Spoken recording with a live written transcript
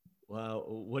Well,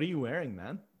 what are you wearing,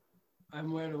 man?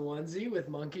 I'm wearing a onesie with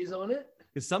monkeys on it.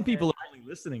 Because some people are only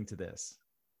listening to this.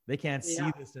 They can't Yeah.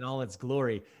 see this in all its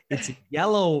glory. It's a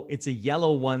yellow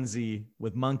onesie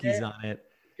with monkeys Yeah. on it.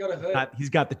 Got a hood. He's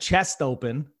got the chest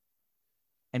open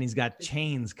and he's got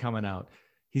chains coming out.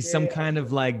 He's some Yeah. kind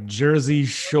of like Jersey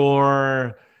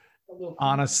Shore A little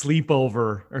on a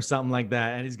sleepover or something like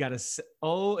that. And he's got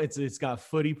it's got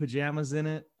footy pajamas in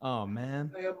it. Oh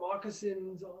man. I have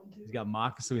moccasins on too. He's got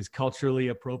moccasins, so he's culturally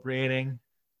appropriating,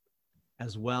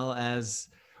 as well as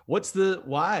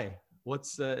why?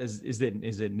 What's is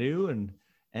it new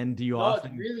and do you No,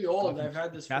 often it's really old. I've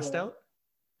had this chest for. out?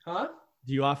 Huh?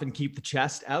 Do you often keep the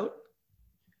chest out?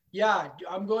 Yeah,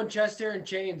 I'm going chest hair and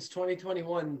chains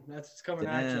 2021. That's what's coming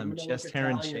at you. I'm Damn, gonna chest look hair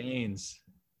and Italian. chains.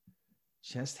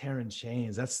 Chest hair and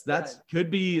chains. That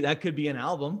Yeah. could be an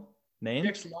album name.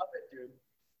 Chicks love it,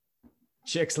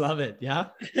 Chicks love it. Yeah.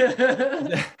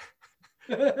 dude.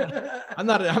 I'm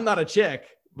not a chick,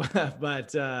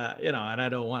 but and I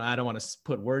don't want to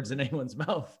put words in anyone's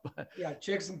mouth. But Yeah,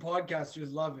 chicks and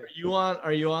podcasters love it.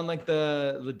 are you on like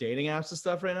the dating apps and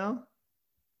stuff right now?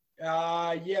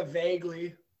 Yeah,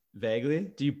 vaguely. Vaguely.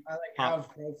 I like Pop- have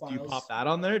profiles. Do you pop that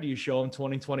on there? Do you show them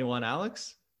 2021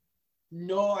 Alex?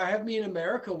 No, I have me in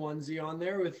America onesie on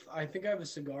there with. I think I have a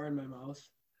cigar in my mouth.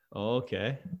 Oh,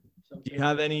 okay. So Do you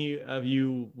have any of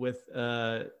you with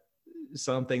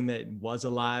something that was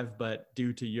alive, but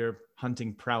due to your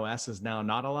hunting prowess is now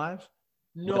not alive?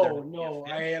 No,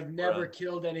 I have never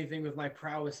killed anything with my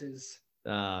prowesses.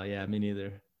 Yeah, me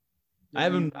neither. I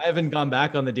haven't gone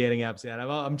back on the dating apps yet.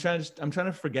 I'm trying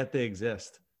to forget they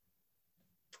exist.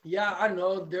 Yeah, I don't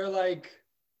know. They're like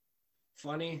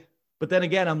funny. But then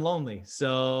again, I'm lonely,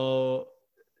 so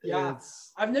Yeah,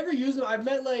 I've never used them. I've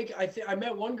met I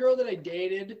met one girl that I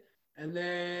dated, and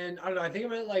then I don't know. I think I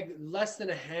met like less than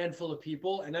a handful of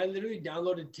people, and I literally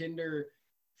downloaded Tinder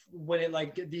when it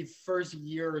like the first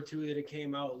year or two that it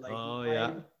came out. Like, oh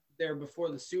yeah, there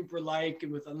before the super like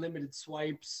and with unlimited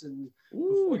swipes and.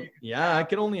 Ooh, yeah, I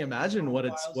can only imagine what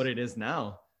it is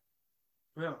now.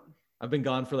 Yeah, I've been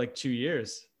gone for like 2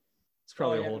 years. It's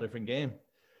probably yeah. a whole different game.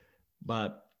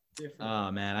 But different.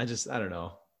 oh man, I don't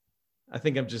know. I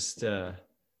think I'm just gonna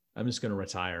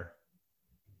retire.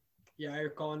 Yeah, you're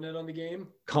calling it on the game.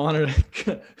 Calling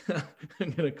it.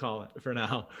 I'm gonna call it for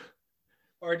now.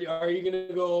 Or are you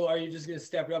gonna go? Are you just gonna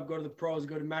step it up? Go to the pros.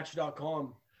 Go to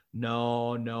Match.com.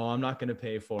 No, I'm not gonna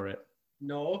pay for it.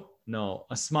 No,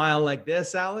 a smile like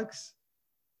this, Alex.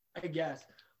 I guess.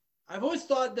 I've always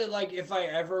thought that like if I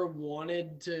ever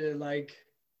wanted to like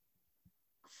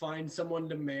find someone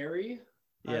to marry,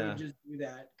 I would just do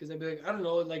that because I'd be like, I don't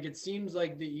know, like it seems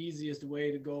like the easiest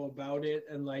way to go about it,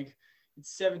 and like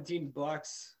it's $17.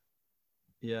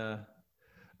 Yeah,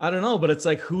 I don't know, but it's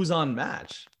like who's on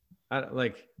Match?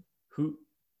 Who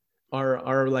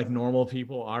are like normal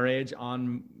people our age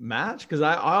on Match? Because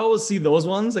I always see those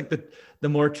ones like the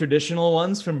more traditional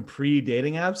ones from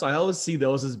pre-dating apps. I always see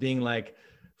those as being like,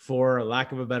 for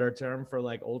lack of a better term, for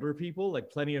like older people,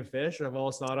 like Plenty of Fish. I've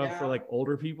always thought of for like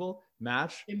older people.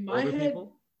 Match in my older head,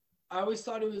 people. I always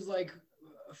thought it was like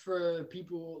for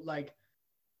people like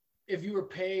if you were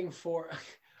paying for.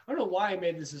 I don't know why I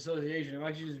made this association. I'm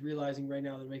actually just realizing right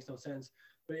now that it makes no sense.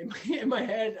 But in my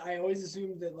head, I always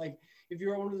assumed that like if you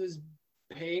were one of those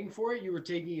paying for it, you were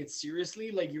taking it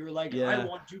seriously. Like you were like, I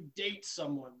want to date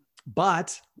someone.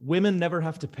 But women never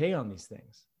have to pay on these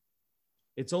things.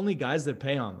 It's only guys that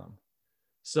pay on them.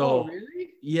 So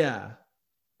really? Yeah,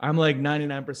 I'm like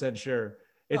 99% sure.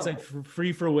 It's like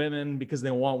free for women because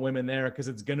they want women there because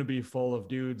it's going to be full of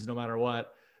dudes no matter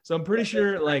what. So I'm pretty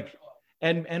sure like,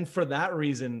 and for that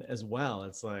reason as well,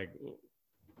 it's like,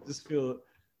 just feel,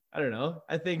 I don't know.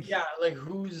 I think. Yeah. Like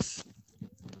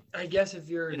I guess if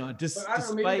you're,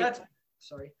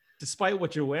 despite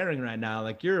what you're wearing right now,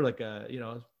 like you're like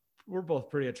we're both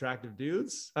pretty attractive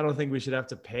dudes. I don't think we should have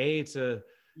to pay to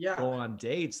go on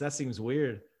dates. That seems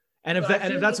weird. And if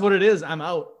that's what it is, I'm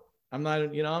out. I'm not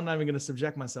even going to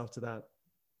subject myself to that.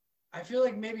 I feel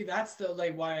like maybe that's the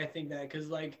like why I think that, because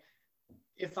like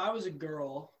if I was a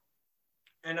girl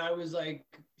and I was like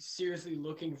seriously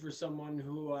looking for someone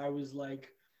who I was like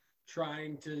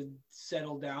trying to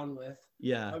settle down with,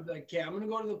 I'd be like, okay, I'm gonna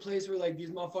go to the place where like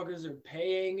these motherfuckers are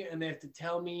paying and they have to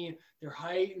tell me their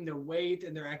height and their weight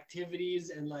and their activities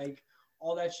and like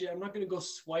all that shit. I'm not gonna go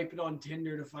swiping on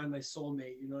Tinder to find my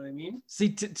soulmate. You know what I mean? See,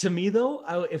 to me though,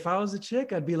 if I was a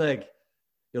chick, I'd be like,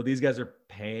 yo, these guys are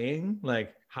paying.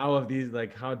 Like, how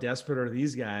desperate are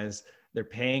these guys? They're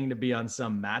paying to be on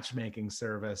some matchmaking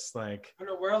service. Like, I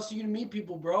don't know, where else are you gonna meet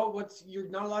people, bro? You're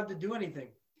not allowed to do anything.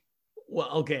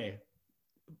 Well, okay.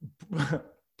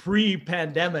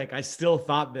 pre-pandemic, I still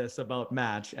thought this about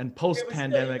Match, and Yeah, but still,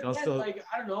 post-pandemic, even I'll then, still. like,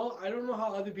 I don't know. I don't know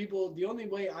how other people. The only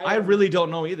way I really don't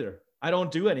know either. I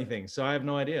don't do anything, so I have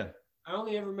no idea. I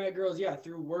only ever met girls, yeah,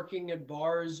 through working at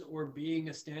bars or being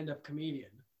a stand-up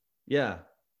comedian. Yeah,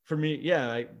 for me,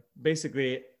 yeah.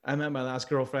 I met my last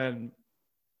girlfriend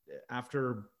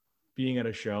after being at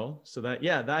a show, so that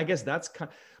yeah, I guess that's kind.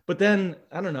 But then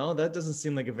I don't know. That doesn't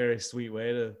seem like a very sweet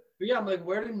way to. But yeah, I'm like,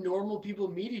 where do normal people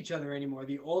meet each other anymore?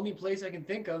 The only place I can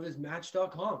think of is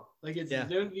Match.com. Like, it's Yeah.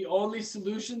 literally the only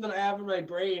solution that I have in my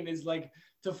brain is like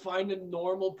to find a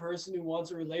normal person who wants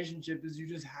a relationship is you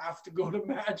just have to go to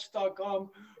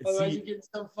Match.com. Otherwise, you See, get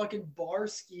some fucking bar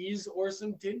skis or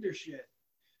some Tinder shit.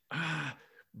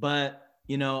 but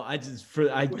you know, I'm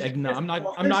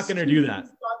Bar not gonna do skis that.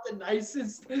 is not the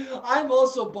nicest. I'm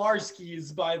also bar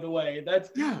skis, by the way.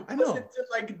 That's Yeah, I wasn't know. to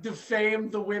like defame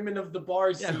the women of the bar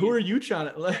Yeah, scene. who are you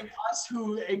trying to Like us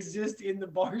who exist in the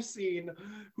bar scene,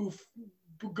 who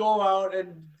go out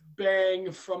and bang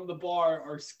from the bar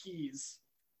are skis.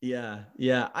 Yeah.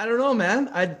 I don't know, man.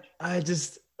 I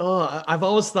just I've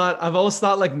always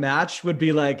thought like Match would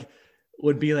be like,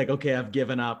 okay, I've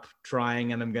given up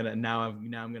trying and I'm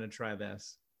gonna try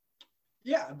this.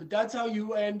 Yeah, but that's how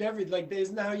you end everything. Like,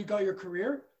 isn't that how you got your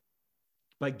career?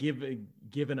 By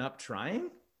giving up trying?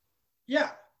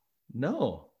 Yeah.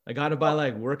 No. I got it by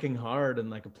like working hard and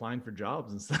like applying for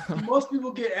jobs and stuff. Most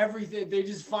people get everything. They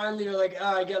just finally are like,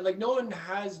 I get like no one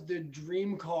has the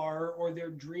dream car or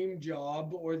their dream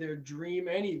job or their dream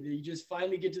anything. They just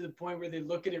finally get to the point where they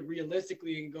look at it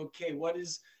realistically and go, okay, what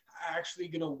is actually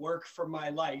going to work for my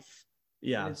life?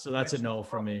 Yeah, so that's a no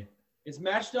from me. It's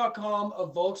Match.com, a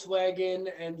Volkswagen,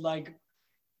 and like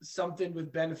something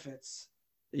with benefits.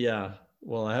 Yeah.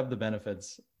 Well, I have the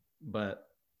benefits, but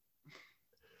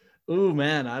ooh,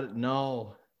 man,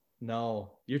 no.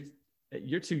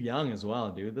 You're too young as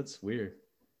well, dude. That's weird.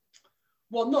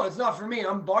 Well, no, it's not for me.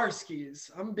 I'm bar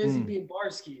skis. I'm busy Mm. being bar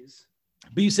skis.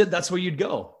 But you said that's where you'd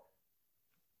go.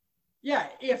 Yeah,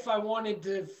 if I wanted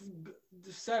to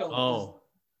settle.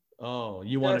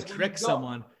 You want to trick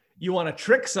someone. You want to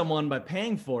trick someone by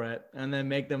paying for it and then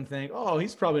make them think, oh,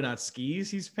 he's probably not skis.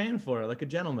 He's paying for it like a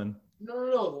gentleman.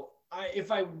 No.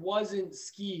 If I wasn't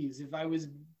skis, if I was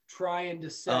trying to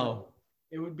settle,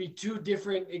 it would be two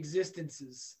different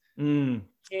existences. And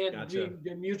Gotcha.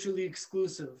 they're mutually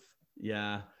exclusive.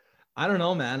 Yeah. I don't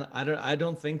know, man. I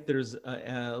don't think there's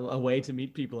a way to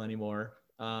meet people anymore.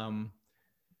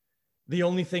 The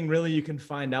only thing really you can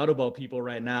find out about people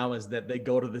right now is that they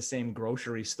go to the same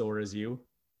grocery store as you.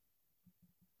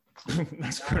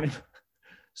 That's pretty.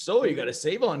 So you got a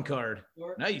save on card.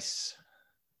 Nice.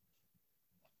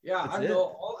 Yeah, That's I don't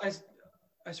know.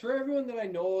 I swear everyone that I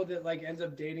know that like ends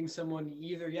up dating someone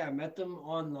either, met them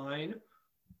online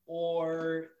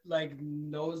or like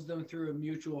knows them through a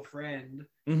mutual friend.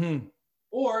 Mm-hmm.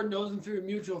 Or knows them through a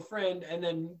mutual friend and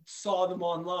then saw them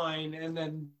online and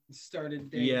then started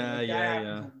dating.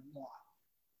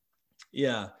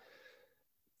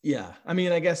 Yeah. I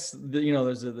mean, I guess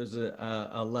there's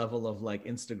a level of like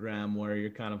Instagram where you're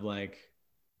kind of like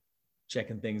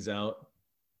checking things out.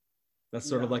 That's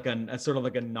sort of like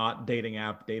a not dating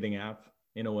app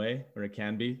in a way, or it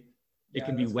can be. It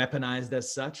can be weaponized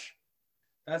as such.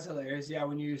 That's hilarious. Yeah,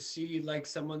 when you see like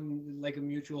someone like a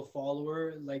mutual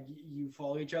follower, like you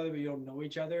follow each other but you don't know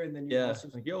each other, and then you also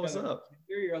like, yo, what's up?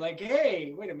 You're like,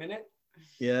 hey, wait a minute.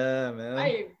 Yeah, man.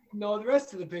 I know the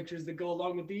rest of the pictures that go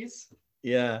along with these.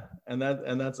 Yeah, and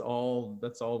that's all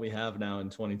we have now in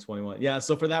 2021. Yeah,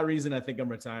 so for that reason, I think I'm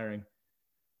retiring.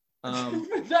 For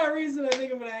that reason, I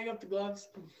think I'm gonna hang up the gloves.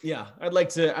 Yeah, I'd like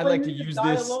to use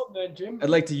this. I'd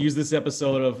like to use this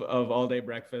episode of All Day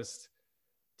Breakfast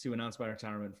to announce my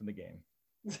retirement from the game.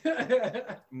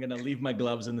 I'm gonna leave my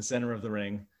gloves in the center of the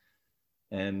ring,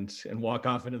 and walk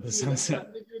off into the sunset.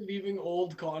 I think you're leaving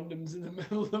old condoms in the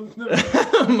middle of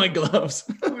the my gloves.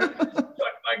 Chuck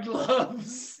my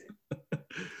gloves.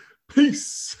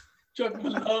 Peace. Chuck my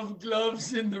love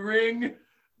gloves in the ring.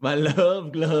 My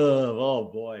love glove.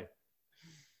 Oh boy.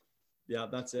 Yeah,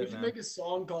 that's it. We should make a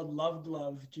song called Love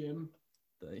Glove, Jim.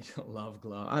 The love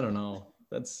glove. I don't know.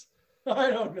 I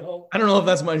don't know. I don't know if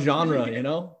that's my genre, I don't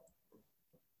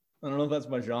know if that's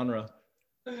my genre.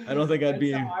 I don't think I'd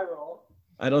be.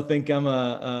 I don't think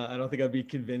I'd be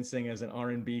convincing as an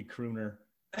R&B crooner.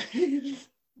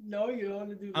 No, you don't want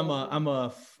to do that.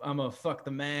 I'm a fuck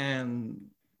the man.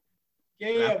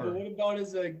 Yeah, rapper.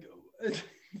 But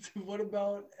what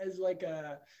about as like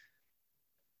a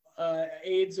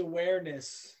AIDS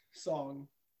awareness song?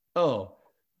 Oh,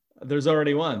 there's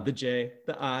already one. The J,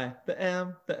 the I, the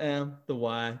M, the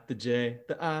Y, the J,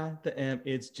 the I, the M.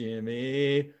 It's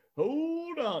Jimmy.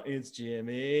 Hold Well, it's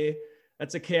Jimmy.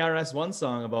 That's a KRS-One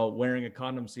song about wearing a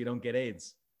condom so you don't get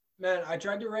AIDS. Man, I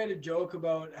tried to write a joke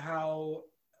about how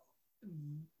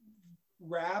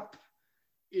rap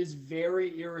is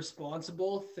very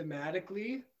irresponsible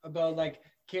thematically about like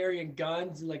carrying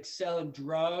guns and like selling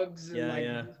drugs and like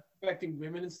Yeah. affecting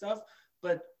women and stuff.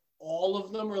 But all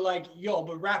of them are like, yo,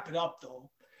 but wrap it up though.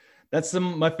 That's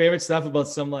my favorite stuff about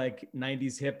some like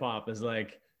 90s hip hop is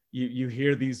like you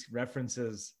hear these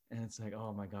references and it's like,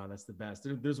 oh my God, that's the best.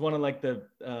 There's one of like the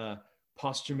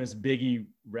posthumous Biggie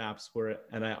raps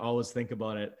and I always think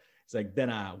about it. It's like, then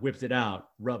I whipped it out,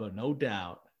 rubber, no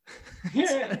doubt.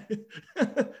 Yeah.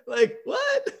 Like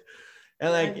what?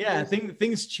 And like, yeah,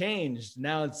 things changed.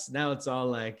 Now it's all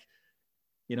like,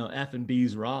 F and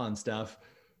B's raw and stuff.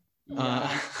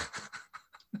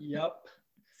 Yep.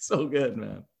 So good,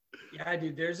 man. Yeah,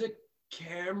 dude. There's a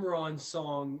Cameron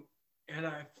song, and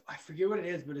I forget what it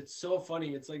is, but it's so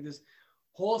funny. It's like this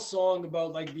whole song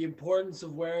about like the importance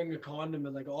of wearing a condom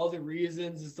and like all the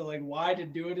reasons as to like why to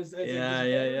do it. It's like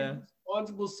this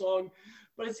responsible song,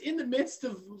 but it's in the midst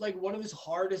of like one of his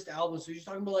hardest albums. So he's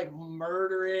talking about like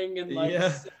murdering and like.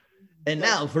 Yeah. And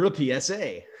now for a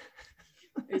PSA.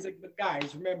 He's like, but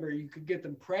guys, remember, you could get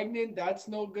them pregnant. That's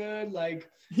no good. Like,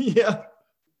 yeah.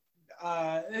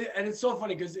 And it's so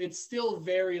funny because it's still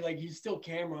very like he's still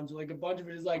Cameron. So like a bunch of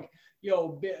it is like,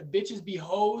 yo, bitches be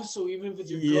hoes. So even if it's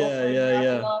your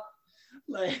girlfriend, up,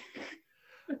 like,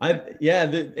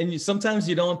 and sometimes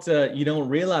you don't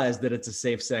realize that it's a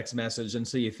safe sex message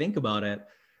until you think about it.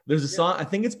 There's a song, I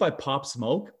think it's by Pop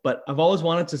Smoke, but I've always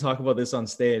wanted to talk about this on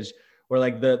stage, where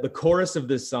like the chorus of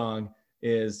this song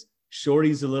is,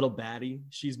 Shorty's a little baddie,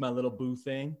 she's my little boo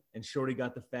thing, and Shorty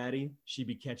got the fatty, she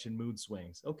be catching mood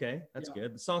swings. Okay, that's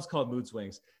good. The song's called Mood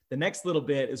Swings. The next little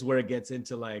bit is where it gets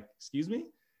into like, excuse me?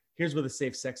 Here's where the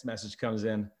safe sex message comes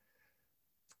in.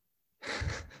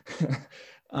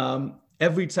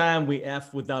 Every time we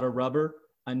F without a rubber,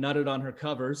 I nutted on her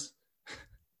covers.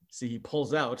 See, he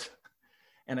pulls out,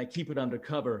 and I keep it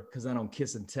undercover because I don't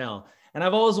kiss and tell. And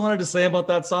I've always wanted to say about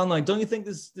that song, like, don't you think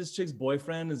this chick's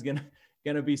boyfriend is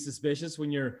gonna be suspicious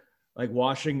when you're like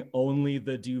washing only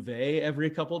the duvet every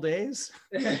couple days?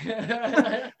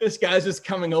 This guy's just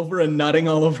coming over and nutting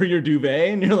all over your duvet,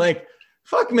 and you're like,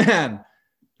 fuck, man.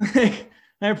 I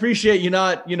appreciate you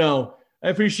not, I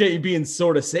appreciate you being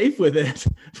sort of safe with it,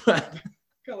 but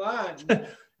come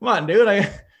on, dude.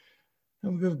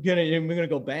 I'm gonna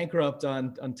go bankrupt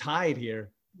on Tide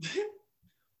here.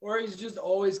 Or he's just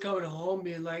always coming home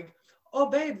being like, oh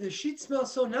babe, the sheets smell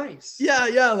so nice.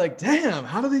 Yeah. Like, damn,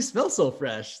 how do they smell so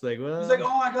fresh? Like, well, he's like,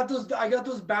 oh, I got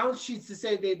those bounce sheets to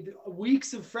say they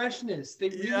weeks of freshness. They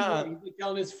really were. He's like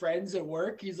telling his friends at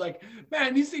work. He's like,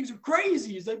 man, these things are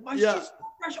crazy. He's like, my sheets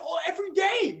smell fresh every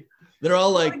day. They're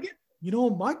all like,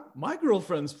 my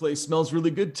girlfriend's place smells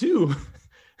really good too.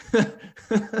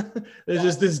 There's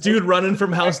just this dude running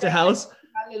from house to house.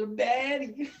 My little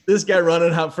baddie. This guy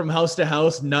running out from house to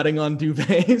house, nutting on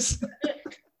duvets.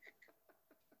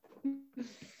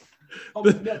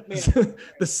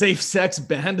 The safe sex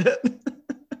bandit.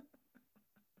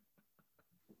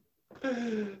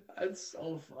 That's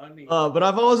so funny. But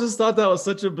I've always just thought that was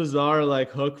such a bizarre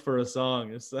like hook for a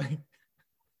song. It's like,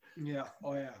 I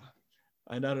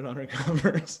nutted on her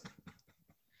covers,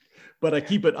 but I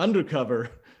keep it undercover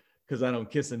because I don't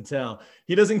kiss and tell.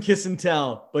 He doesn't kiss and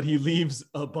tell, but he leaves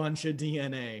a bunch of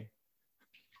DNA.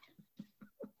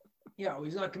 Yeah, well,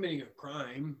 he's not committing a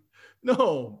crime.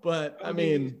 No, but I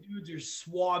mean, these dudes are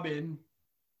swabbing.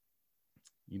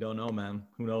 You don't know, man.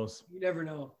 Who knows? You never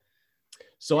know.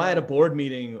 So I had a board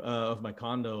meeting of my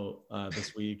condo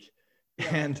this week,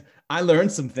 and I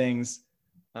learned some things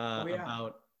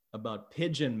about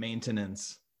pigeon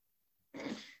maintenance.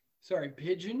 Sorry,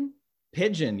 pigeon?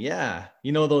 Pigeon, yeah.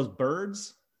 You know those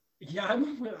birds? Yeah,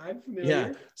 I'm familiar.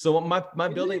 Yeah. So my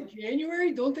building.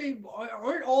 January,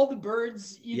 aren't all the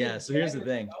birds? Yeah. So here's the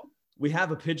thing. We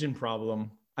have a pigeon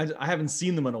problem. I haven't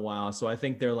seen them in a while, so I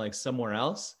think they're like somewhere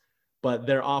else, but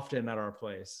they're often at our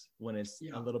place when it's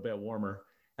a little bit warmer,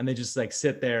 and they just like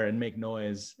sit there and make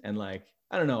noise. And like,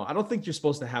 I don't know. I don't think you're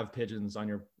supposed to have pigeons on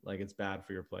your, like, it's bad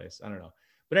for your place. I don't know.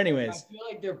 But anyways. I feel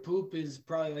like their poop is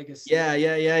probably like a.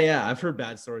 Yeah. I've heard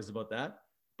bad stories about that.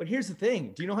 But here's the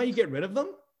thing. Do you know how you get rid of them?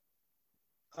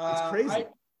 It's crazy.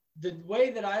 The way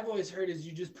that I've always heard is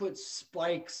you just put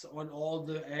spikes on all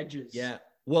the edges. Yeah.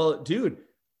 Well, dude,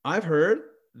 I've heard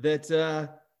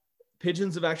that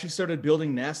pigeons have actually started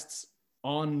building nests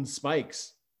on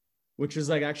spikes, which is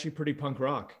like actually pretty punk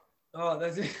rock. Oh,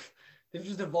 that's it. They've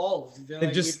just evolved.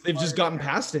 They've just gotten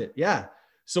past it. Yeah.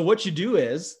 So what you do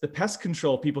is the pest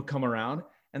control people come around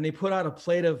and they put out a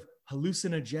plate of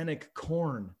hallucinogenic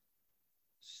corn.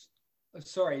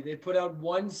 Sorry, they put out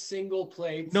one single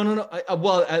plate. No.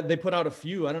 Well, they put out a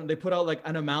few. They put out like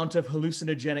an amount of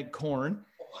hallucinogenic corn,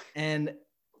 and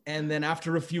then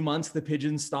after a few months, the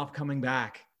pigeons stopped coming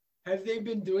back. Have they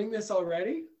been doing this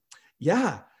already?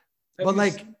 Yeah, but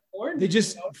like they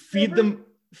just feed them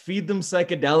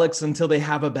psychedelics until they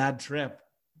have a bad trip.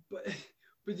 But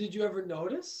did you ever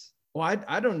notice? Well,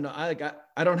 I don't know.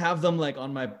 I don't have them like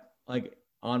on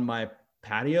my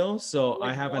patio, so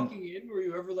like I haven't. Walking in, were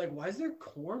you ever like, why is there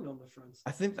corn on the front side?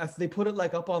 I think they put it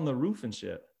like up on the roof and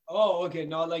shit. Oh, okay,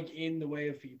 not like in the way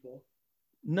of people.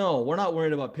 No, we're not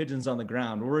worried about pigeons on the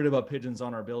ground. We're worried about pigeons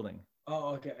on our building.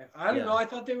 Oh, okay. I don't know. I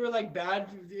thought they were like bad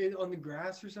on the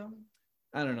grass or something.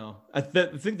 I don't know. I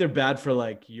think they're bad for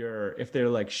like if they're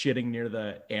like shitting near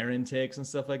the air intakes and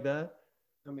stuff like that.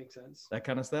 That makes sense. That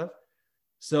kind of stuff.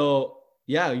 So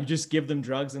yeah, you just give them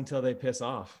drugs until they piss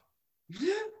off.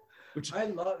 Which I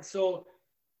love. So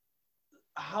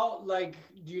how, like,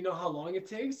 do you know how long it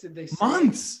takes? Did they say?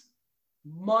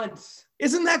 Months.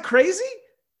 Isn't that crazy?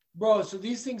 Bro, so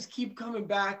these things keep coming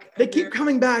back. They keep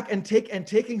coming back and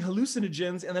taking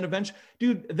hallucinogens, and then eventually,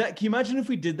 dude, can you imagine if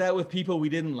we did that with people we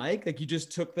didn't like? Like you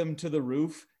just took them to the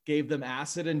roof, gave them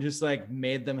acid, and just like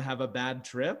made them have a bad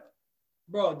trip?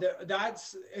 Bro,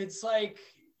 it's like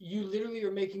you literally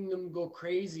are making them go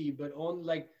crazy, but on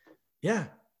like, yeah.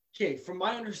 Okay, from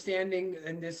my understanding,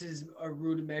 and this is a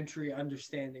rudimentary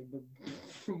understanding, but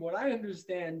from what I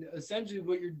understand, essentially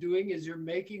what you're doing is you're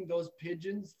making those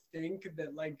pigeons think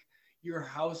that like your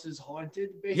house is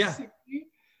haunted, basically. Yeah.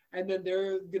 And then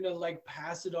they're gonna like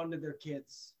pass it on to their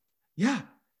kids. Yeah.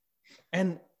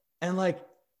 And like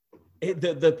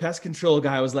the pest control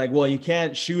guy was like, well, you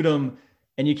can't shoot them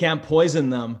and you can't poison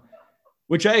them,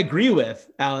 which I agree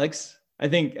with, Alex. I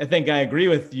think I agree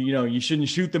with you. You know, you shouldn't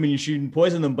shoot them and you shouldn't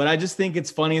poison them. But I just think it's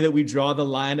funny that we draw the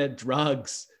line at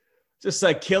drugs. Just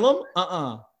like kill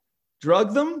them,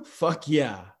 drug them, fuck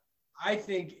yeah. I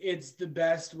think it's the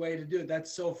best way to do it.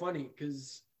 That's so funny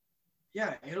because,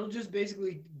 yeah, it'll just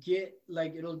basically get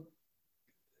like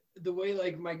the way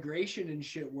like migration and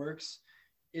shit works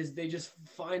is they just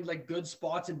find like good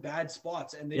spots and bad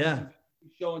spots, and they just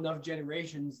show enough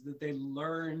generations that they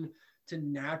learn to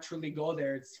naturally go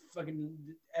there. It's fucking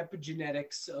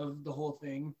epigenetics of the whole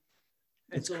thing.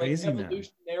 And it's so crazy, like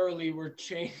evolutionarily man. We're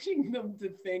changing them to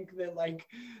think that like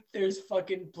there's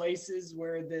fucking places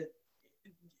where that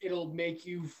it'll make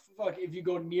you fuck if you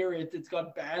go near it, it's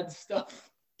got bad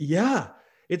stuff. Yeah,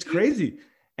 it's crazy.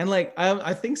 And like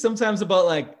I think sometimes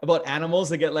about animals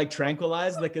that get like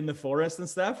tranquilized like in the forest and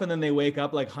stuff, and then they wake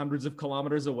up like hundreds of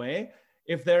kilometers away.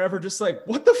 If they're ever just like,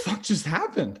 what the fuck just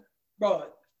happened? Bro,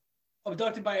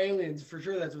 abducted by aliens, for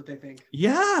sure. That's what they think.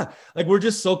 Yeah, like we're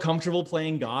just so comfortable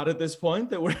playing God at this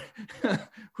point that we're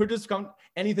just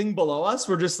anything below us.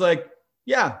 We're just like,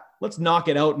 yeah, let's knock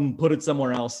it out and put it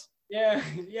somewhere else. Yeah,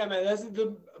 man. That's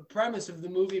the premise of the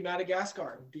movie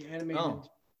Madagascar, the animated. Oh,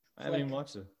 I haven't even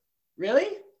watched it.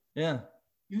 Really? Yeah.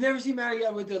 You've never seen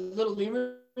Madagascar with the little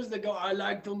lemurs that go, "I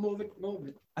like to move it, move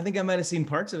it." I think I might have seen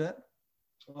parts of it.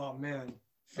 Oh man,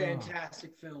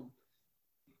 fantastic film.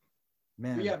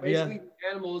 Man, but yeah, basically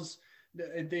animals,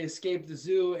 they escape the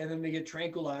zoo and then they get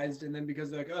tranquilized, and then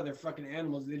because they're like, oh, they're fucking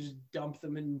animals, they just dump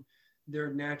them in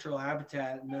their natural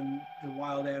habitat, and then the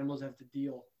wild animals have to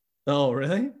deal. Oh,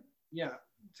 really? Yeah,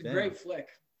 it's a great flick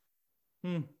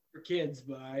for kids,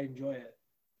 but I enjoy it.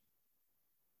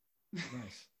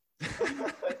 Nice.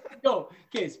 No,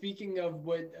 okay. Speaking of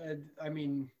what, I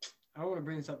mean, I don't want to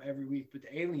bring this up every week, but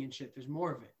the alien shit, there's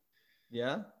more of it.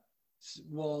 Yeah.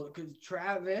 Well, because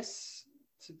Travis,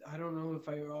 I don't know if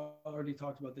I already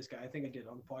talked about this guy. I think I did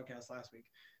on the podcast last week.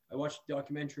 I watched a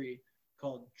documentary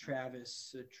called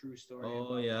Travis, a true story.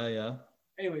 Oh, yeah.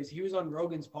 Anyways, he was on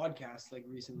Rogan's podcast like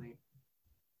recently,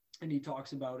 and he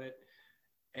talks about it.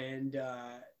 And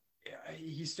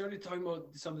he started talking about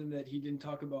something that he didn't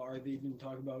talk about, or they didn't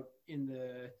talk about in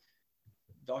the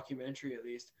documentary at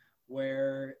least,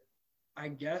 where I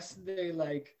guess they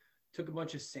like took a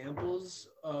bunch of samples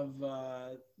of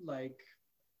like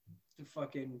the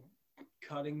fucking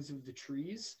cuttings of the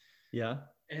trees. Yeah.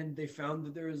 And they found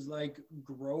that there was like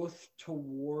growth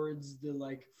towards the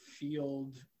like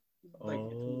field, like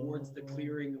towards the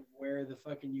clearing of where the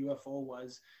fucking UFO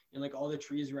was, and like all the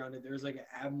trees around it, there's like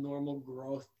an abnormal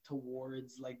growth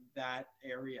towards like that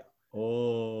area.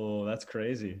 Oh, that's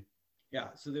crazy. Yeah.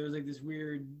 So there was like this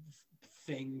weird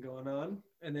thing going on.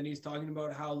 And then he's talking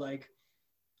about how like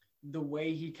the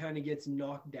way he kind of gets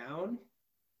knocked down,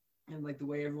 and like the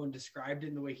way everyone described it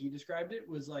and the way he described it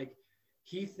was like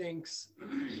he thinks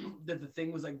that the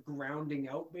thing was like grounding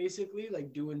out, basically,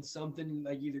 like doing something,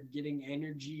 like either getting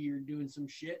energy or doing some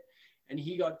shit. And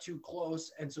he got too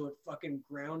close, and so it fucking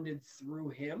grounded through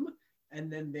him. And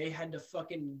then they had to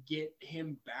fucking get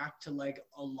him back to like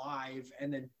alive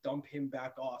and then dump him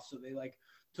back off. So they like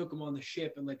took him on the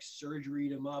ship and like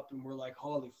surgeryed him up, and we're like,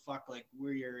 holy fuck, like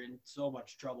we're in so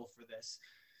much trouble for this.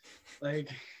 Like,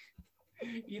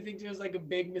 you think there's like a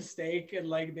big mistake, and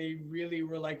like they really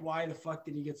were like, why the fuck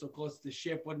did he get so close to the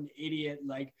ship? What an idiot.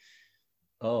 Like,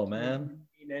 Oh man. didn't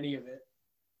mean any of it.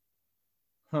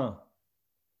 Huh.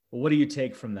 What do you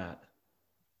take from that?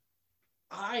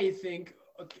 I think,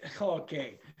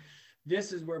 okay,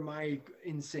 this is where my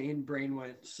insane brain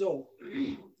went. So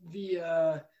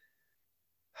the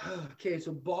okay,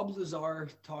 so Bob Lazar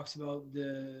talks about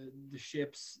the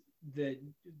ships that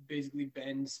basically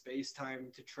bend space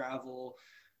time to travel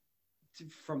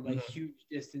from like huge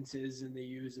distances, and they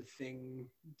use a thing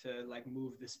to like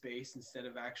move the space instead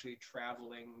of actually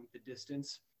traveling the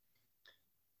distance.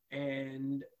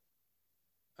 And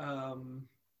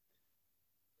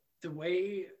the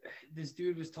way this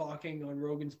dude was talking on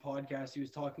Rogan's podcast, he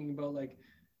was talking about like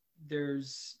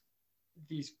there's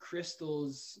these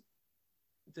crystals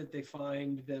that they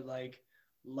find that like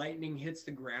lightning hits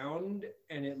the ground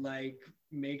and it like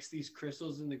makes these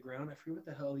crystals in the ground. I forget what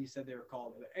the hell he said they were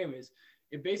called, but anyways,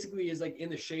 it basically is like in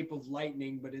the shape of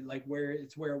lightning, but it like where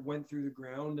it went through the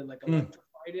ground and like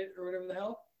electrified it or whatever the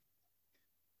hell.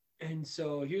 And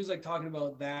so he was like talking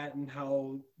about that and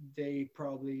how they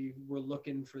probably were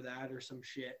looking for that or some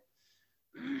shit.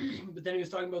 But then he was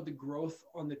talking about the growth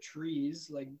on the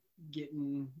trees, like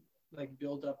getting like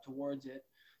built up towards it.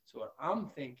 So what I'm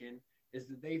thinking is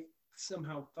that they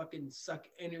somehow fucking suck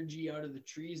energy out of the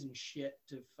trees and shit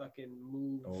to fucking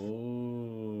move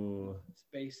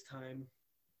space time.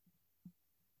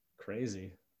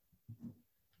 Crazy.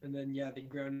 And then yeah, they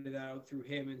grounded out through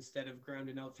him instead of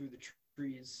grounding out through the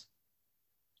trees.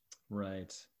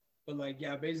 Right. But like,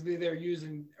 yeah, basically they're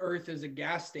using Earth as a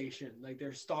gas station. Like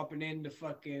they're stopping in to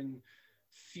fucking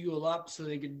fuel up so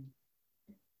they could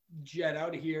jet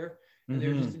out of here. And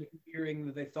they're just in a clearing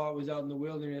that they thought was out in the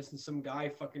wilderness, and some guy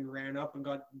fucking ran up and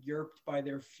got yerped by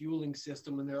their fueling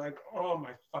system. And they're like, oh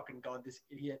my fucking God, this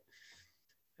idiot.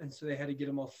 And so they had to get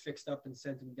him all fixed up and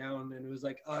sent him down. And it was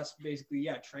like us basically,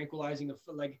 yeah, tranquilizing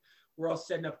like we're all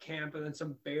setting up camp, and then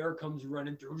some bear comes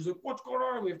running through. He's like, what's going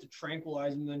on? We have to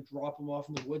tranquilize him and then drop him off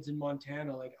in the woods in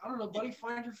Montana. Like, I don't know, buddy,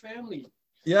 find your family.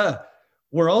 Yeah.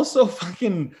 We're also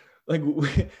fucking like,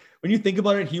 when you think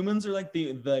about it, humans are like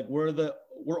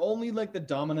we're only like the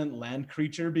dominant land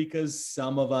creature because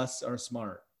some of us are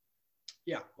smart.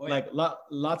 Yeah. Oh, like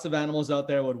lots of animals out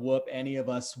there would whoop any of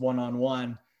us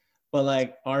one-on-one, but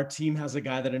like our team has a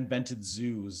guy that invented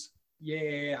zoos.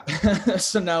 Yeah.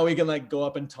 So now we can like go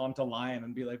up and taunt a lion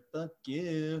and be like, fuck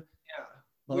you. Yeah.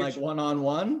 But like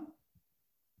one-on-one,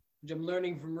 which I'm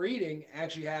learning from reading,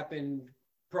 actually happened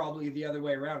probably the other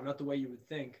way around, not the way you would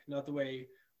think, not the way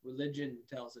religion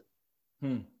tells it.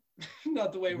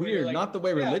 Not the way weird, like, not the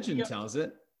way religion tells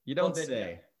it. You don't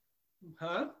say.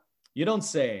 Huh? You don't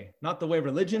say. Not the way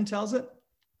religion tells it.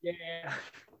 Yeah.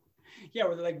 Yeah,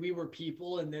 where like we were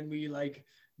people, and then we like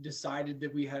decided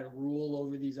that we had rule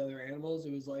over these other animals.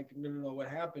 It was like, no. What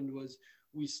happened was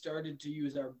we started to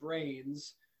use our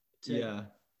brains to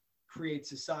create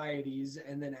societies,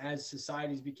 and then as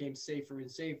societies became safer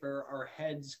and safer, our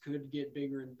heads could get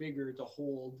bigger and bigger to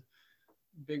hold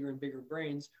bigger and bigger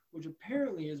brains, which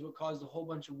apparently is what caused a whole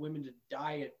bunch of women to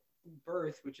die at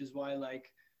birth, which is why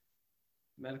like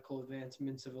medical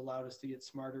advancements have allowed us to get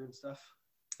smarter and stuff.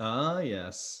 Ah,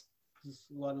 yes. There's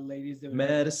a lot of ladies that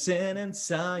medicine and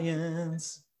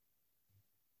science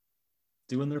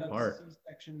doing their part.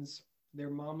 C-sections, their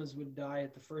mamas would die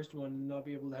at the first one and not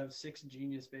be able to have 6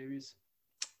 genius babies.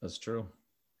 That's true.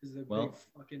 Because they're big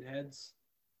fucking heads.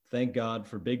 Thank God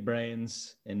for big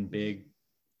brains and big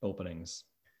openings.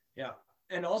 Yeah.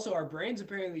 And also our brains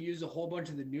apparently use a whole bunch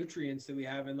of the nutrients that we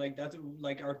have. And like, that's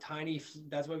like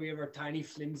that's why we have our tiny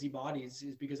flimsy bodies,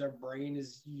 is because our brain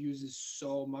uses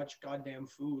so much goddamn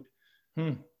food.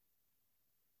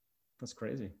 That's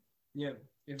crazy. Yeah.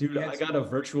 Dude, I got a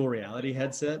virtual reality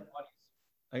headset.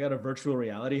 I got a virtual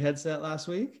reality headset last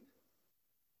week.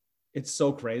 It's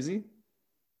so crazy.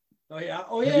 Oh yeah.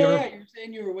 Yeah. You were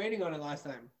saying you were waiting on it last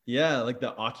time. Yeah, like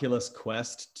the Oculus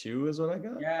Quest 2 is what I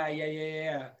got.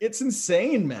 Yeah. It's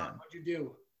insane, man. What'd you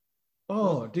do?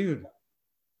 Oh, dude.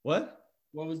 What?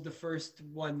 What was the first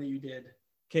one that you did?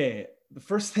 Okay, the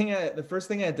first thing I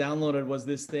downloaded was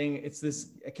this thing. It's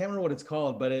this, I can't remember what it's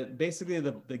called, but it basically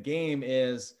the game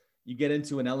is you get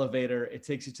into an elevator, it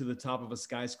takes you to the top of a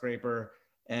skyscraper,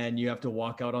 and you have to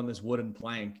walk out on this wooden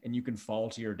plank and you can fall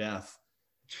to your death.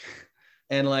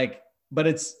 And like, but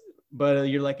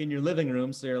you're like in your living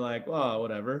room. So you're like, well,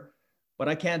 whatever, but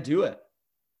I can't do it.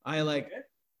 I like,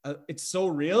 it's so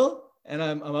real. And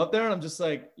I'm up there and I'm just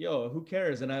like, yo, who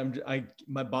cares? And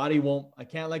my body won't, I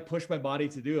can't like push my body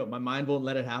to do it. My mind won't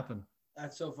let it happen.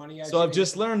 That's so funny. So I've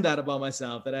just learned that about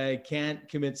myself, that I can't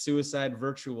commit suicide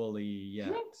virtually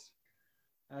yet.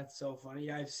 That's so funny.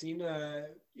 Yeah, I've seen a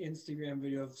Instagram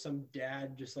video of some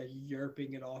dad just like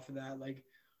yerping it off of that, like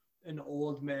an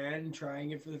old man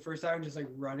trying it for the first time, just like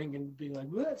running and being like,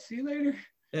 "What? See you later."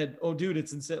 And oh, dude,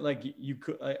 it's insane. Like you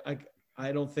could,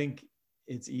 I don't think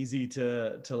it's easy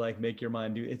to like make your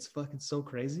mind do. It's fucking so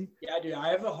crazy. Yeah, dude, I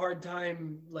have a hard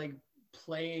time like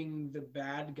playing the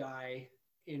bad guy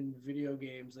in video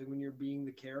games, like when you're being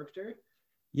the character.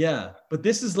 Yeah, but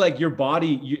this is like your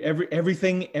body,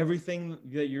 everything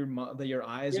that your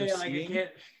eyes are seeing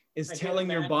is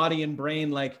telling your body and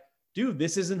brain like, dude,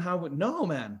 this isn't how it, no,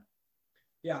 man.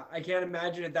 Yeah, I can't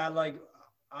imagine it that like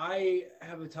I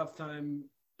have a tough time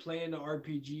playing an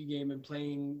RPG game and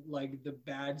playing like the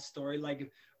bad story,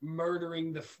 like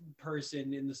murdering the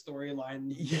person in the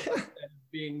storyline,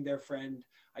 being their friend.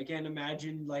 I can't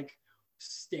imagine like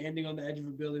standing on the edge of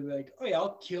a building, be like, oh yeah,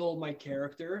 I'll kill my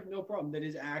character, no problem. That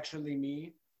is actually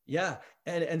me. Yeah,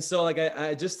 and so like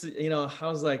I just, you know, I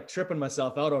was like tripping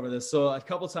myself out over this. So a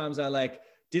couple times I like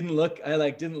didn't look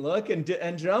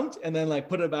and jumped, and then like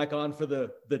put it back on for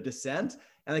the descent,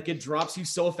 and like it drops you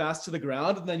so fast to the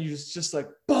ground, and then you just like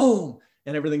boom,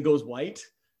 and everything goes white.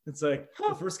 It's like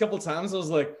the first couple times I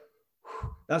was like,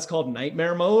 that's called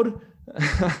nightmare mode.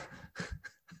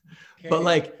 Okay. But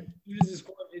like,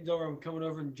 I'm coming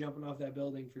over and jumping off that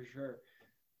building for sure.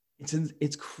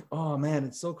 Oh man,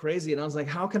 it's so crazy. And I was like,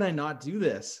 how can I not do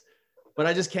this? But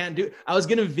I just can't do it. I was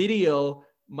gonna video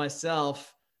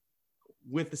myself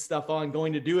with the stuff on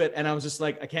going to do it, and I was just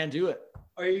like, I can't do it.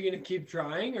 Are you gonna keep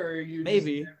trying, or are you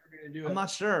maybe just never gonna do it? I'm not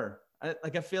sure.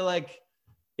 I feel like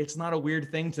it's not a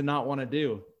weird thing to not want to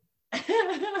do.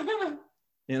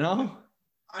 You know?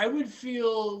 I would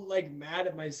feel like mad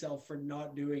at myself for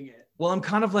not doing it. Well, I'm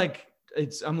kind of like,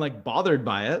 I'm like bothered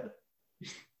by it.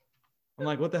 I'm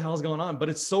like, what the hell's going on? But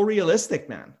it's so realistic,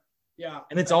 man. Yeah.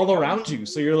 And it's all around you.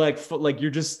 So you're like you're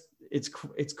just, it's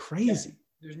crazy. Yeah.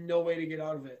 There's no way to get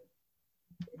out of it.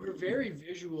 We're very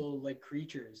visual like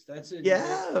creatures. That's it.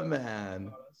 Yeah,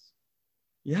 man.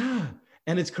 Yeah.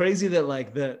 And it's crazy that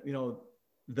like the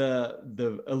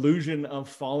illusion of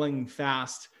falling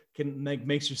fast can like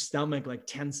makes your stomach like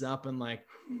tense up and like,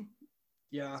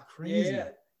 yeah, it's crazy. Yeah.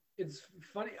 It's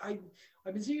funny. I've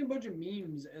been seeing a bunch of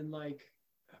memes, and like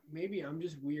maybe I'm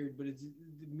just weird, but it's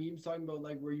the memes talking about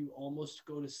like where you almost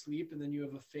go to sleep and then you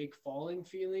have a fake falling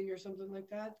feeling or something like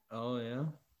that. Oh yeah.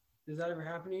 Does that ever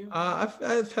happen to you? I've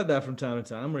had that from time to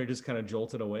time where you're just kind of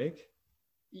jolted awake.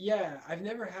 Yeah, I've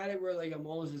never had it where like I'm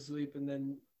almost asleep and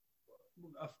then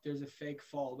there's a fake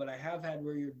fall, but I have had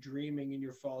where you're dreaming and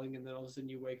you're falling, and then all of a sudden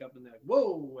you wake up and they're like,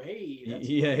 whoa, hey.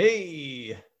 Yeah,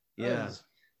 hey. Yeah.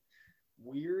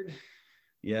 Weird.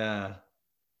 Yeah.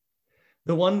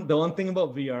 The one thing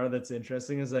about VR that's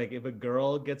interesting is like if a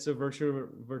girl gets a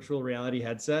virtual reality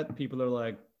headset, people are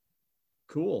like,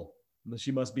 cool,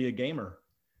 she must be a gamer.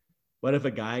 But if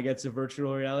a guy gets a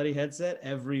virtual reality headset,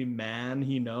 every man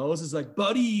he knows is like,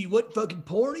 buddy, what fucking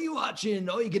porn are you watching?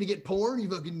 Oh, you're gonna get porn? You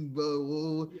fucking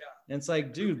yeah. And it's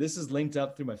like, dude, this is linked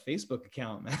up through my Facebook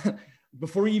account, man.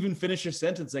 Before you even finish your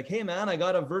sentence, like, hey man, I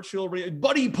got a virtual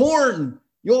buddy porn.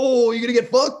 Yo, you gonna get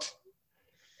fucked?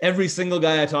 Every single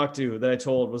guy I talked to that I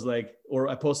told was like, or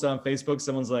I posted on Facebook,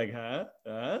 someone's like, huh?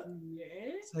 Yeah.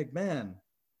 It's like, man,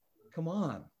 come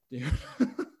on, dude.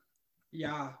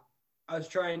 Yeah. I was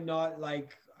trying not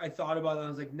like, I thought about it. I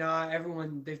was like, nah,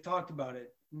 they've talked about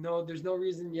it. No, there's no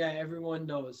reason. Yeah, everyone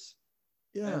knows.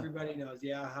 Yeah. Everybody knows.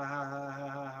 Yeah. Ha, ha, ha, ha,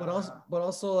 ha. But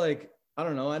also like, I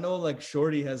don't know. I know like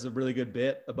Shorty has a really good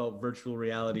bit about virtual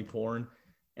reality porn.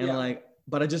 And like,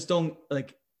 but I just don't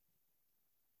like,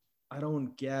 I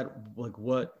don't get like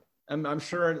what I'm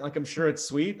sure it's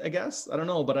sweet, I guess. I don't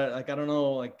know, but I don't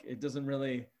know. Like it doesn't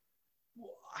really,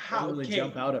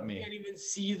 jump out at me. You can't even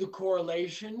see the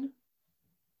correlation.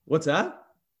 What's that?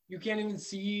 You can't even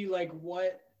see like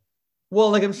what. Well,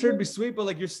 like I'm sure it'd be sweet, but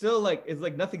like you're still like, it's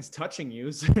like nothing's touching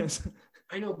you.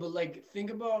 I know, but like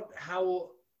think about how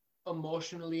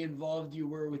emotionally involved you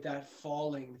were with that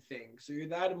falling thing. So you're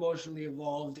that emotionally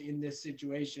involved in this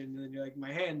situation, and then you're like,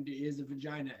 my hand is a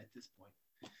vagina at this point.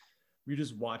 You're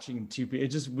just watching two people.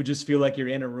 It would just feel like you're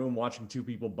in a room watching two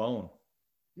people bone.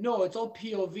 No, it's all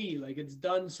POV. Like it's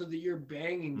done so that you're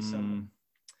banging someone.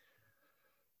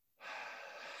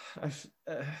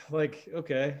 like,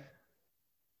 okay,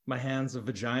 my hand's a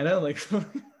vagina. Like,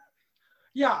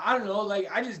 Yeah, I don't know. Like,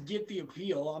 I just get the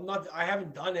appeal. I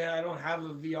haven't done it. I don't have a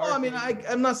oh, VR I mean, thing.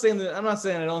 I'm not saying that. I'm not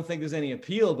saying I don't think there's any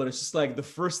appeal, but it's just like the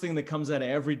first thing that comes out of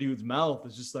every dude's mouth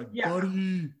is just like, Yeah.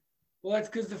 buddy. Well, that's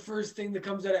because the first thing that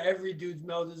comes out of every dude's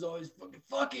mouth is always fucking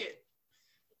fuck it.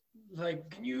 Like,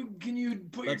 can you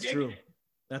put That's your dick true. in it?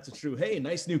 That's a true. Hey,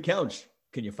 nice new couch.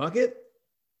 Can you fuck it?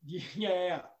 Yeah, yeah,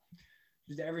 yeah.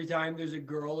 Just every time there's a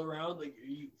girl around, like,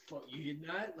 you hitting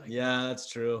that? Like, Yeah, that's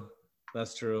true.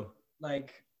 That's true.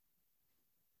 like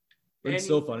But it's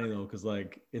so any funny though, because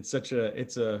like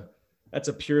that's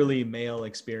a purely male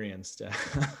experience to,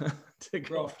 to go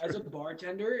bro, as a through.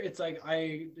 bartender, it's like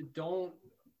I don't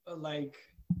like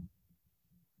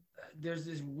there's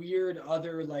this weird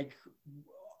other like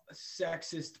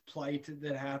sexist plight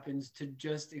that happens to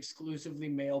just exclusively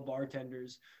male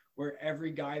bartenders where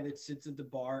every guy that sits at the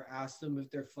bar asks them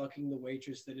if they're fucking the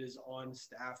waitress that is on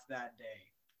staff that day.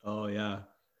 Oh yeah.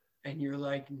 And you're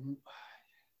like,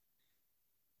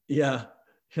 Yeah.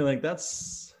 You're like,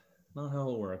 that's not how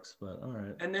it works, but all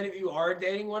right. and then if you are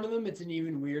dating one of them, it's an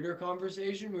even weirder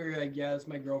conversation where you're like, yeah, it's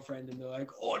my girlfriend. And they're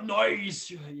like, oh, nice.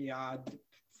 Yeah,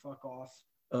 fuck off.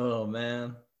 Oh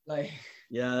man. Like,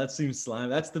 Yeah, that seems slime.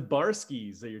 That's the bar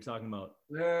skis that you're talking about.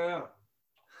 yeah.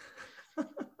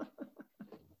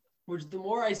 Which the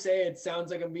more I say it,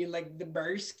 sounds like I'm being like the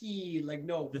barski. Like,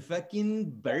 no. The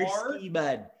fucking bar ski,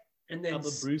 bud. And then Couple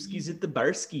brewskis at the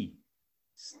bar ski.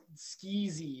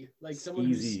 skeezy. Like someone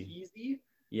who's Skeezy. skeezy.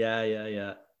 Yeah, yeah,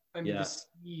 yeah. I'm Yeah. the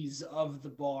skis of the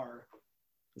bar.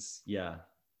 Yeah.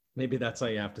 Maybe that's how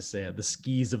you have to say it. The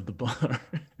skis of the bar.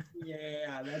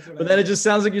 Yeah, that's what But then it just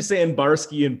sounds like you're saying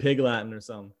barski in pig Latin or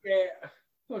something. Yeah.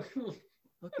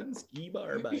 Fucking ski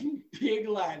bar, bud. Pig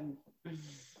Latin.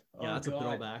 Yeah, that's a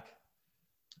throwback.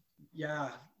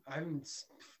 Yeah, I haven't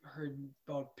heard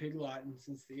about Pig Latin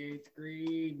since the 8th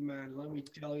grade, man. Let me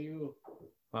tell you.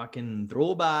 Fucking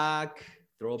throwback.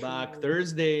 Throwback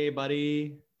Thursday,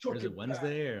 buddy. Or is it Back.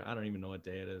 Wednesday? Or I don't even know what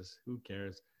day it is. Who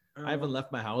cares? I Um, haven't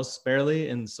left my house barely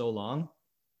in so long.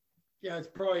 Yeah, it's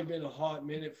probably been a hot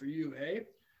minute for you, hey?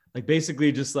 Like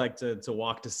basically just like to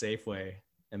walk to Safeway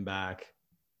and back.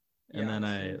 And Yeah, then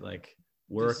I so like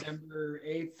work. December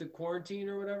 8th, the quarantine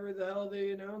or whatever the hell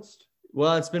they announced.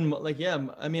 Well, it's been like, yeah,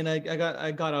 I mean, I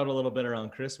got out a little bit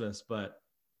around Christmas, but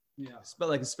Yeah.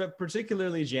 it's been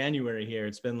particularly January here.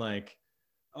 It's been like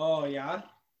Oh, yeah?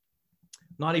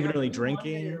 not even really Blue Monday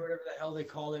drinking. or whatever the hell they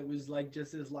call it was like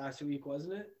just this last week,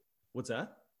 wasn't it? What's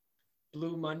that?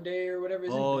 Blue Monday or whatever.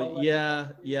 Oh, yeah.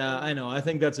 Yeah, I know. I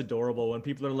think that's adorable when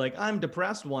people are like, I'm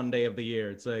depressed one day of the year.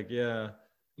 It's like, yeah.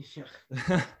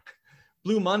 Yeah,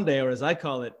 Blue Monday, or as I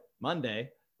call it, Monday.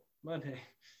 Monday.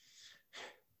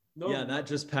 Yeah, that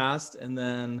just passed. And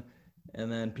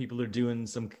then people are doing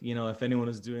some, if anyone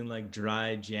is doing like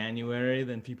dry January,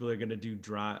 then people are going to do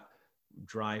dry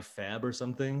Feb or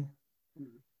something.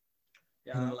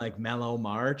 Yeah. And then like mellow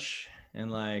March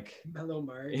and like Mellow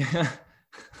March. yeah.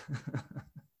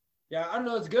 Yeah, I don't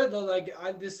know. It's good though. Like,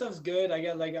 this stuff's good.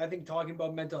 I think talking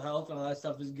about mental health and all that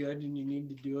stuff is good, and you need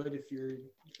to do it if you're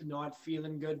not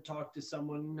feeling good. Talk to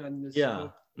someone and this. Yeah,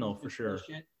 no, for sure.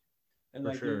 Shit. And For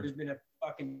like, sure. there's been a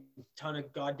fucking ton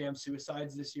of goddamn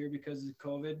suicides this year because of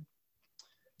COVID.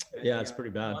 And Yeah, it's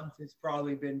pretty bad. Month it's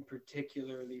probably been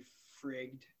particularly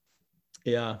frigged.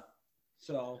 Yeah.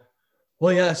 So.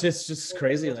 Well, yeah, it's just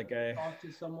crazy. Like I talk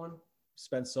to someone.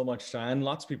 spent so much time.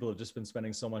 Lots of people have just been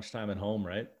spending so much time at home,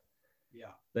 right? Yeah.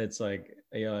 That's like,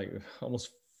 yeah, I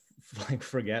almost like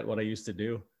forget what I used to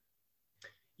do.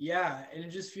 Yeah, and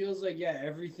it just feels like, yeah,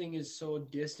 everything is so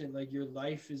distant. Like your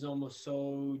life is almost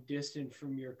so distant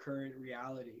from your current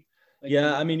reality. Like,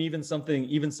 Yeah, I mean, even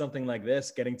something like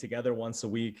this, getting together once a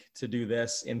week to do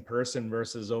this in person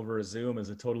versus over a Zoom is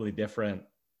a totally different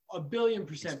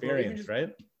 1,000,000,000% experience, just,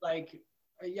 right? like,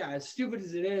 yeah, as stupid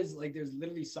as it is, like there's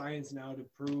literally science now to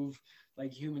prove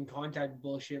like human contact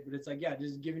bullshit, but it's like, yeah,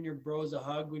 just giving your bros a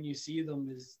hug when you see them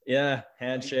is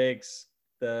handshakes,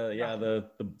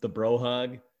 the bro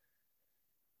hug,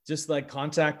 just like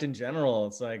contact in general.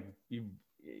 It's like you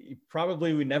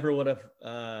probably we never would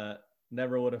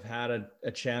have had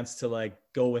a chance to like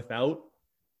go without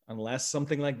unless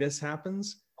something like this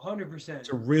happens. 100%.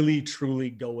 To really truly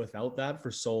go without that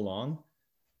for so long.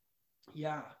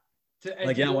 Yeah.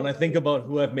 When I think about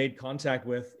who I've made contact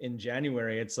with in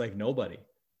January, it's like nobody.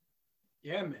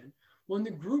 Yeah, man. When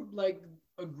the group, like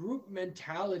a group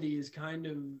mentality is kind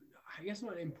of, I guess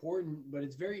not important, but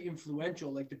it's very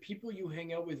influential. Like the people you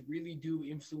hang out with really do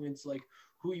influence like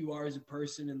who you are as a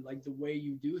person and like the way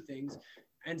you do things.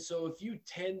 And so if you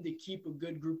tend to keep a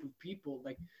good group of people,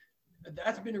 like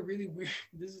That's been a really weird.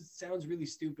 Sounds really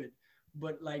stupid,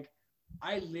 but like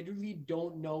I literally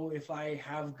don't know if I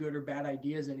have good or bad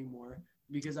ideas anymore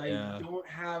because I Yeah. don't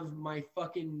have my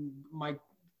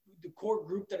the core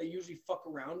group that I usually fuck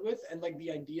around with, and like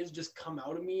the ideas just come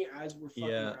out of me as we're fucking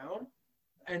Yeah. around,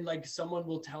 and like someone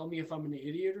will tell me if I'm an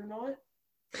idiot or not.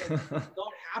 Like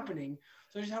not happening.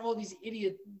 So I just have all these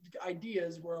idiot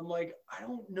ideas where I'm like, I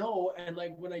don't know. And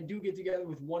like when I do get together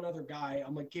with one other guy,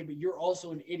 I'm like, okay, but you're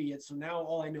also an idiot. So now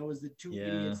all I know is the two Yeah.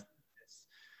 idiots.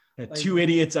 Yeah, Like, two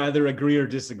idiots either agree or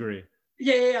disagree.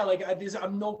 yeah. Like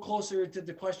I'm no closer to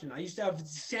the question. I used to have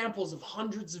samples of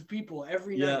hundreds of people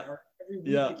every night Yeah. or every week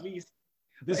Yeah. at least.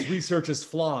 This Like, research is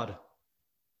flawed.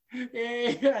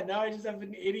 yeah. Now I just have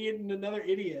an idiot and another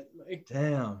idiot. Like,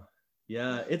 Damn.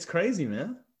 Yeah, it's crazy,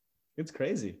 man. It's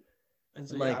crazy. and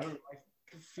so And yeah, like, I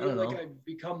I feel don't like know. I've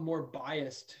become more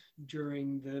biased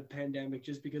during the pandemic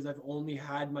just because I've only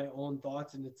had my own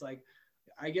thoughts. And it's like,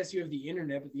 I guess you have the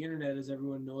internet, but the internet, as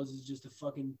everyone knows, is just a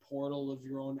fucking portal of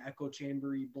your own echo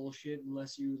chambery bullshit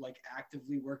unless you like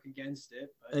actively work against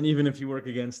it. But And even if you work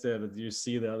against it, you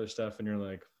see the other stuff and you're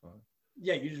like, fuck.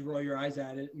 yeah, you just roll your eyes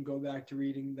at it and go back to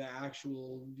reading the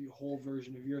actual whole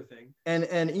version of your thing.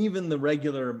 And even the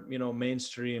regular,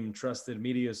 mainstream trusted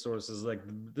media sources, like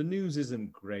the news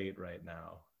isn't great right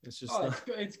now. It's just Oh, not.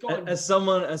 it's gone. As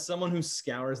someone who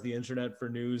scours the internet for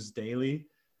news daily,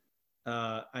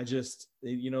 I just,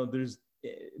 there's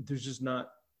just not,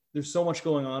 there's so much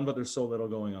going on, but there's so little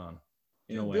going on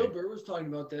in a Dude, way. Bill Burr was talking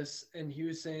about this, and he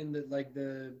was saying that like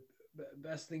the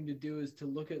best thing to do is to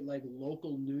look at like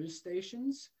local news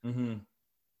stations Mm-hmm.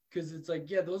 because it's like,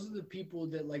 yeah, those are the people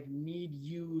that like need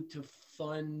you to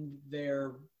fund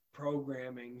their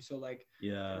programming. So like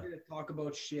Yeah. they're gonna talk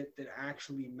about shit that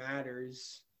actually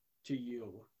matters to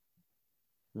you.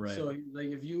 Right. So like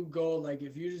if you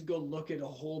just go look at a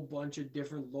whole bunch of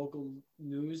different local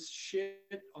news shit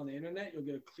on the internet, you'll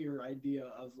get a clear idea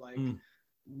of like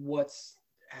what's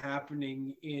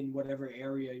happening in whatever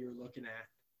area you're looking at.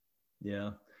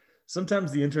 Yeah.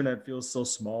 Sometimes the internet feels so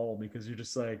small because you're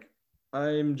just like,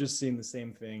 I'm just seeing the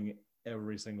same thing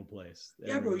every single place.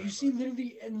 Yeah, bro, you see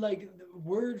literally and like the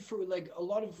word for like a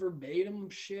lot of verbatim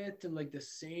shit and like the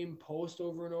same post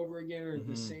over and over again or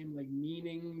the same like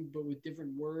meaning but with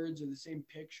different words or the same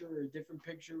picture or a different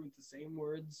picture with the same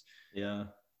words. Yeah.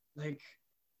 Like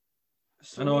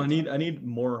I know I need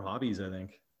more hobbies, I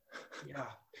think.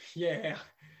 Yeah.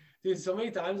 Dude, so many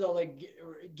times I'll like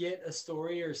get a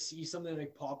story or see something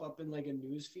like pop up in like a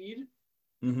news feed.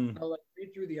 I'll like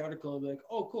read through the article and be like,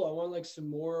 oh, cool. I want like some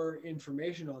more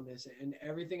information on this. And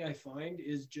everything I find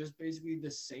is just basically the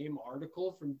same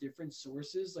article from different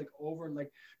sources, like over and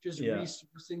like just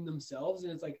resourcing themselves.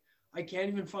 And it's like, I can't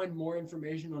even find more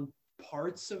information on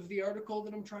parts of the article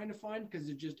that I'm trying to find because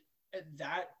it just,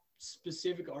 that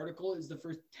specific article is the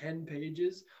first 10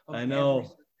 pages of every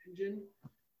search engine.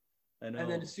 I know.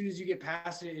 And then as soon as you get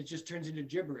past it, it just turns into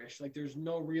gibberish. Like there's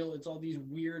no real, it's all these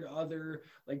weird other,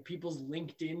 like people's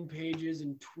LinkedIn pages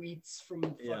and tweets from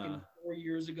fucking 4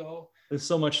 years ago. There's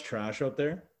so much trash out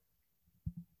there.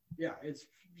 Yeah, it's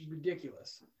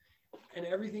ridiculous. And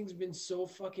everything's been so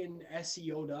fucking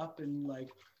SEO'd up and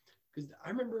like, because I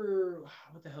remember,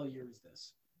 what the hell year is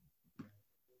this?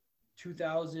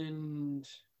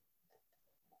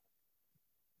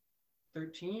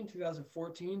 2013,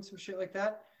 2014, some shit like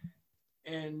that.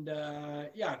 And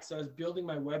because I was building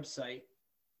my website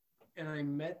and I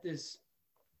met this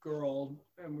girl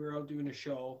and we were out doing a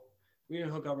show. We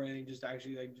didn't hook up or anything, just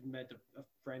actually like met a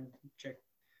friend chick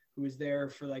who was there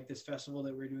for like this festival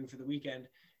that we were doing for the weekend.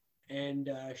 And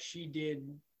she did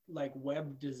like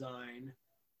web design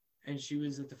and she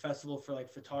was at the festival for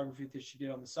like photography that she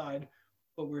did on the side.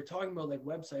 But we were talking about like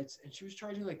websites and she was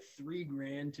charging like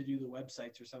 $3,000 to do the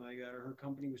websites or something like that. Or her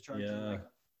company was charging like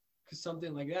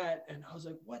something like that. And I was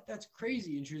like, what? That's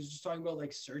crazy. And she was just talking about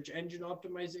like search engine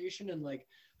optimization and like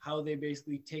how they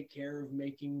basically take care of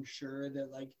making sure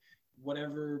that like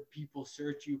whatever people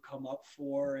search you come up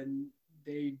for. And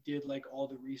they did like all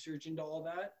the research into all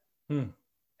that. And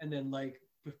then like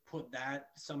put that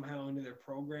somehow into their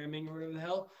programming or whatever the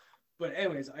hell. But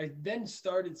anyways, I then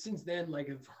started since then, like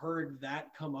I've heard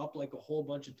that come up like a whole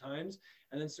bunch of times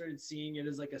and then started seeing it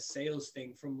as like a sales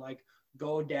thing from like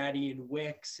GoDaddy and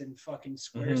Wix and fucking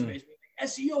Squarespace, like,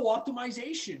 SEO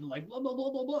optimization, like blah, blah, blah,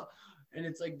 blah, blah. And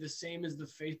it's like the same as the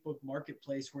Facebook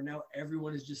marketplace where now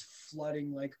everyone is just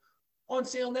flooding like on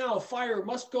sale now, fire,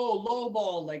 must go, low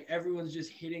ball. Like everyone's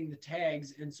just hitting the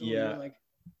tags. And so you're like,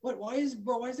 what, why is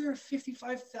there a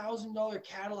 $55,000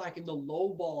 Cadillac in the low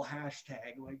ball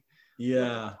hashtag? Like,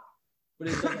 but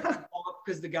it's like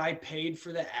because the guy paid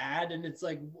for the ad, and it's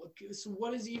like, so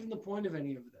what is even the point of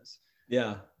any of this?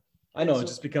 Yeah, I know. It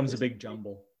just becomes a big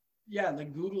jumble. Yeah,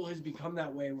 like Google has become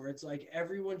that way where it's like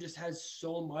everyone just has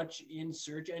so much in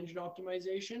search engine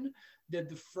optimization that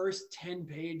the first 10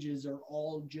 pages are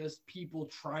all just people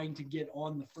trying to get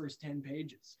on the first 10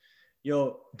 pages.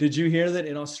 Yo, did you hear that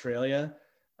in Australia,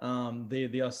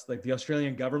 the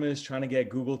Australian government is trying to get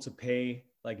Google to pay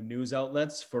like news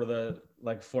outlets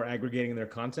for aggregating their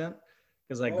content?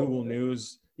 Because like Google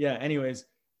News, yeah. Anyways,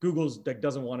 Google's like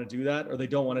doesn't want to do that, or they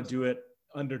don't want to do it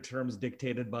under terms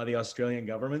dictated by the Australian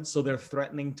government. So they're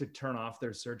threatening to turn off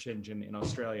their search engine in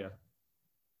Australia,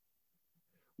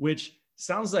 which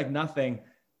sounds like nothing,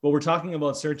 but we're talking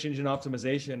about search engine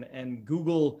optimization, and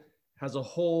Google has a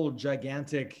whole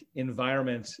gigantic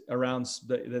environment around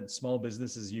that small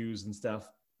businesses use and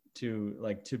stuff to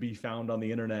be found on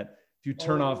the internet. If you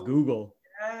turn off Google.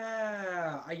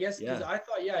 Yeah, I guess because I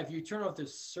thought, if you turn off the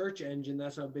search engine,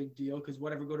 that's not a big deal because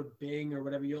whatever, go to Bing or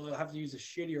whatever, you'll have to use a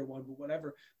shittier one, but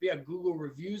whatever. But yeah, Google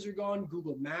reviews are gone.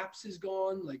 Google Maps is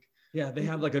gone. Like, yeah, they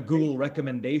have like a Google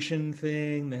recommendation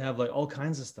thing. They have like all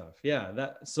kinds of stuff.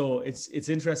 Yeah, so it's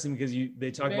interesting because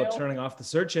they talk about turning off the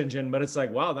search engine, but it's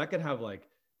like, wow, that could have like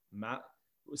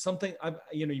something.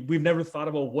 We've never thought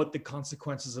about what the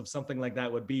consequences of something like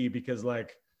that would be because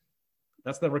like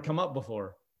that's never come up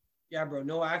before. Yeah, bro.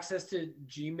 No access to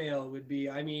Gmail would be,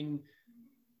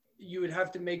 you would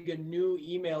have to make a new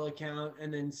email account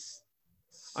and then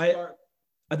start.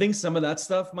 I think some of that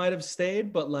stuff might have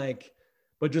stayed, but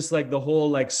just like the whole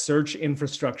like search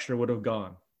infrastructure would have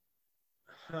gone.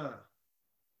 Huh.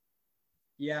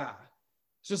 Yeah.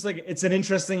 It's just like, it's an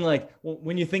interesting, like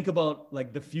when you think about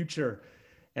like the future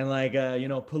and like,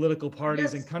 political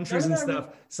parties and countries and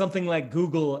stuff, something like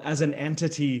Google as an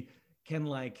entity can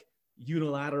like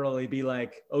unilaterally be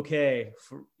like, okay,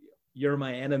 you're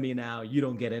my enemy now. You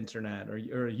don't get internet or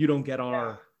you don't get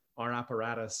our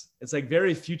apparatus. It's like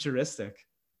very futuristic.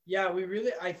 Yeah,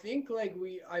 I think like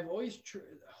I've always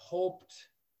hoped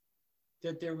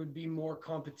that there would be more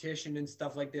competition and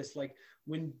stuff like this. Like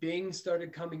when Bing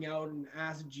started coming out and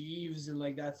Ask Jeeves and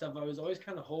like that stuff, I was always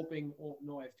kind of hoping, oh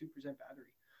no, I have 2% battery.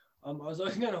 I was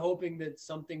always kind of hoping that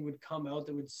something would come out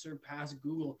that would surpass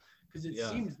Google because it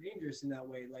seems dangerous in that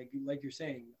way. Like you're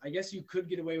saying, I guess you could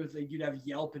get away with like, you'd have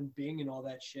Yelp and Bing and all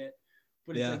that shit.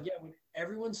 But it's like, when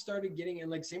everyone started getting, and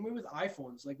like same way with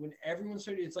iPhones, like when everyone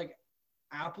started, it's like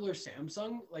Apple or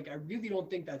Samsung. Like, I really don't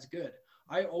think that's good.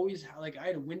 I always I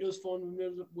had a Windows phone,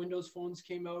 Windows phones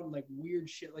came out and like weird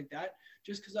shit like that,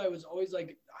 just because I was always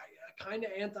like, I kind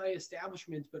of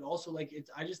anti-establishment, but also like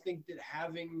I just think that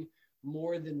having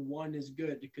more than one is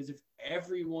good because if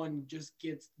everyone just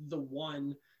gets the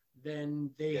one, then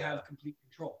they have complete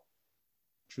control.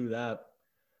 True that.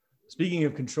 Speaking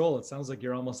of control, it sounds like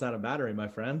you're almost out of battery, my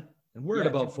friend. And we're at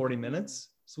about 40 minutes,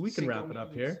 so we can wrap it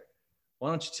up here. Why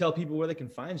don't you tell people where they can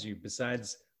find you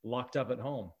besides locked up at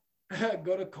home?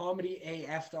 Go to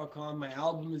comedyaf.com. My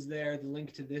album is there. The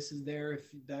link to this is there if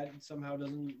that somehow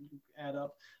doesn't add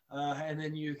up. And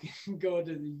then you can go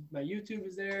to my YouTube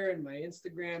is there, and my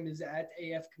Instagram is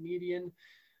 @AFcomedian.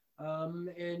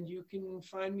 And you can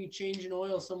find me changing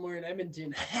oil somewhere in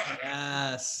Edmonton.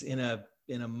 Yes, in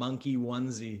a monkey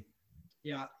onesie.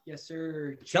 Yeah, yes,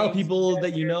 sir. Tell people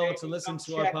that you know to listen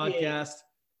to our podcast.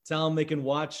 Tell them they can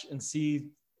watch and see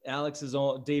Alex's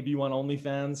debut on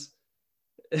OnlyFans.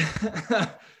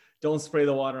 Don't spray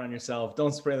the water on yourself.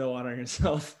 Don't spray the water on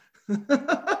yourself.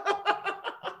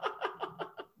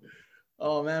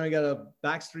 Oh man, we got a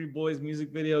Backstreet Boys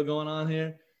music video going on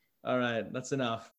here. All right, that's enough.